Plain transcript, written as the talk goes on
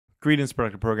Greetings,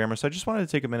 productive programmer. So I just wanted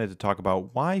to take a minute to talk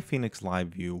about why Phoenix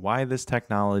Liveview, why this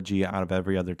technology out of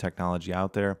every other technology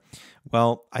out there.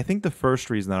 Well, I think the first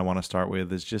reason that I want to start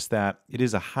with is just that it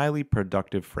is a highly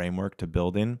productive framework to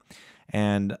build in.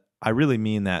 And I really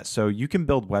mean that. So you can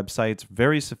build websites,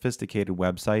 very sophisticated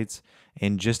websites,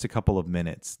 in just a couple of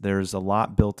minutes. There's a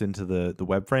lot built into the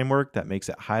web framework that makes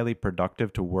it highly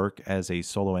productive to work as a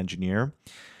solo engineer.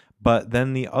 But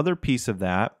then the other piece of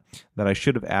that I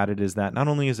should have added is that not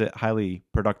only is it highly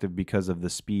productive because of the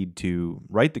speed to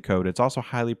write the code, it's also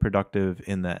highly productive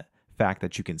in the fact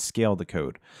that you can scale the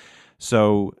code.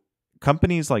 So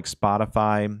companies like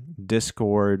Spotify,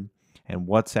 Discord, and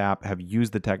WhatsApp have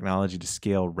used the technology to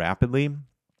scale rapidly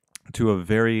to a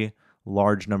very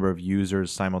large number of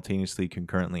users simultaneously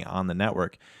concurrently on the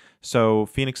network. So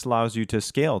Phoenix allows you to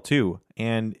scale too,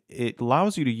 and it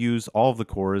allows you to use all of the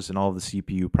cores and all of the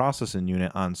CPU processing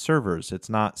unit on servers. It's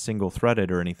not single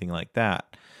threaded or anything like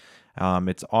that.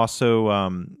 It's also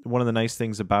one of the nice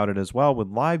things about it as well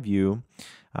with Liveview,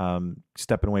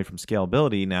 stepping away from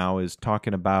scalability now, is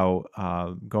talking about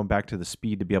going back to the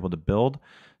speed to be able to build.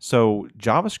 So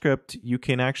JavaScript, you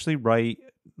can actually write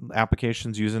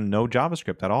applications using no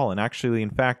JavaScript at all. And actually,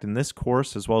 in fact, in this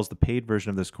course, as well as the paid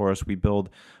version of this course, we build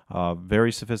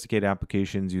very sophisticated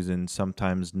applications using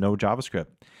sometimes no JavaScript.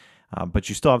 But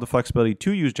you still have the flexibility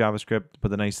to use JavaScript,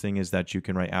 but the nice thing is that you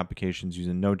can write applications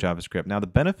using no JavaScript. Now, the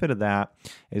benefit of that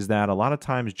is that a lot of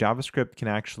times JavaScript can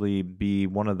actually be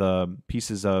one of the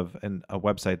pieces of a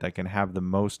website that can have the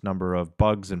most number of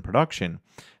bugs in production.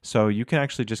 So you can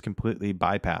actually just completely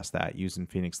bypass that using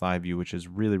Phoenix Liveview, which is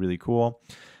really, really cool.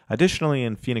 Additionally,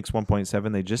 in Phoenix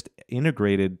 1.7, they just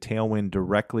integrated Tailwind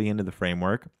directly into the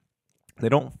framework. They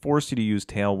don't force you to use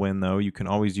Tailwind, though. You can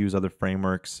always use other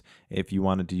frameworks if you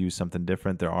wanted to use something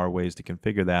different. There are ways to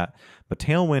configure that. But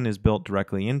Tailwind is built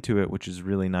directly into it, which is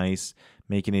really nice,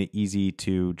 making it easy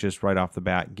to just right off the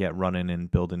bat get running and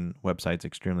building websites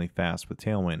extremely fast with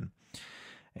Tailwind.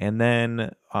 And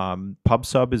then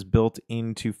PubSub is built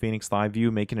into Phoenix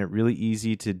Liveview, making it really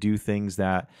easy to do things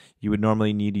that you would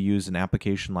normally need to use an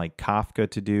application like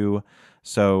Kafka to do.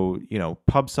 So,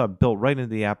 PubSub built right into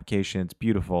the application. It's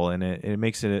beautiful, and it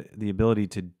makes it the ability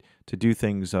to do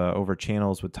things over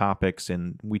channels with topics.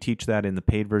 And we teach that in the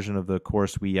paid version of the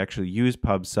course. We actually use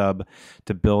PubSub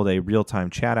to build a real-time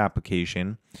chat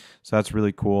application. So that's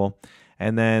really cool.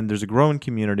 And then there's a growing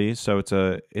community. So it's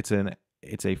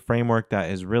a framework that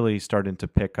is really starting to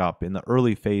pick up in the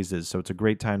early phases, so it's a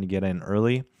great time to get in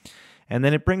early. And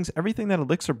then it brings everything that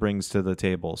Elixir brings to the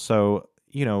table. So,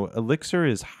 Elixir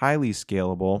is highly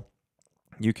scalable.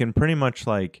 You can pretty much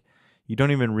you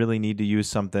don't even really need to use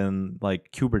something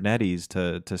like Kubernetes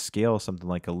to scale something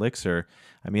like Elixir.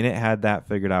 I mean, it had that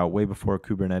figured out way before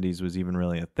Kubernetes was even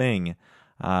really a thing.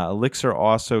 Elixir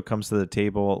also comes to the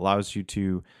table, allows you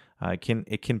to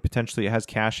it has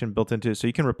caching built into it, so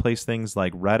you can replace things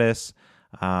like Redis,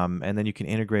 and then you can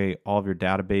integrate all of your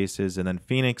databases. And then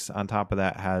Phoenix, on top of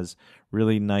that, has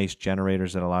really nice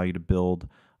generators that allow you to build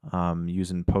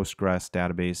using Postgres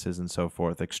databases and so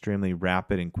forth, extremely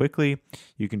rapid and quickly.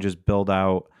 You can just build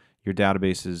out your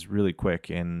databases really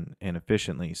quick and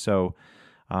efficiently. So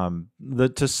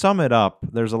to sum it up,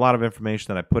 there's a lot of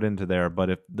information that I put into there,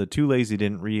 but if the too lazy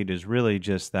didn't read, is really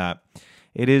just that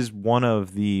it is one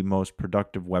of the most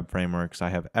productive web frameworks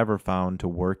I have ever found to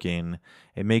work in.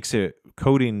 It makes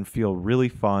coding feel really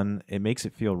fun. It makes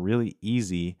it feel really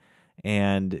easy,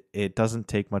 and it doesn't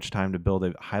take much time to build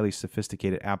a highly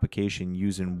sophisticated application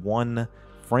using one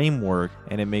framework,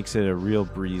 and it makes it a real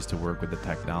breeze to work with the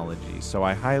technology. So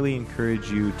I highly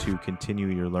encourage you to continue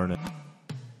your learning.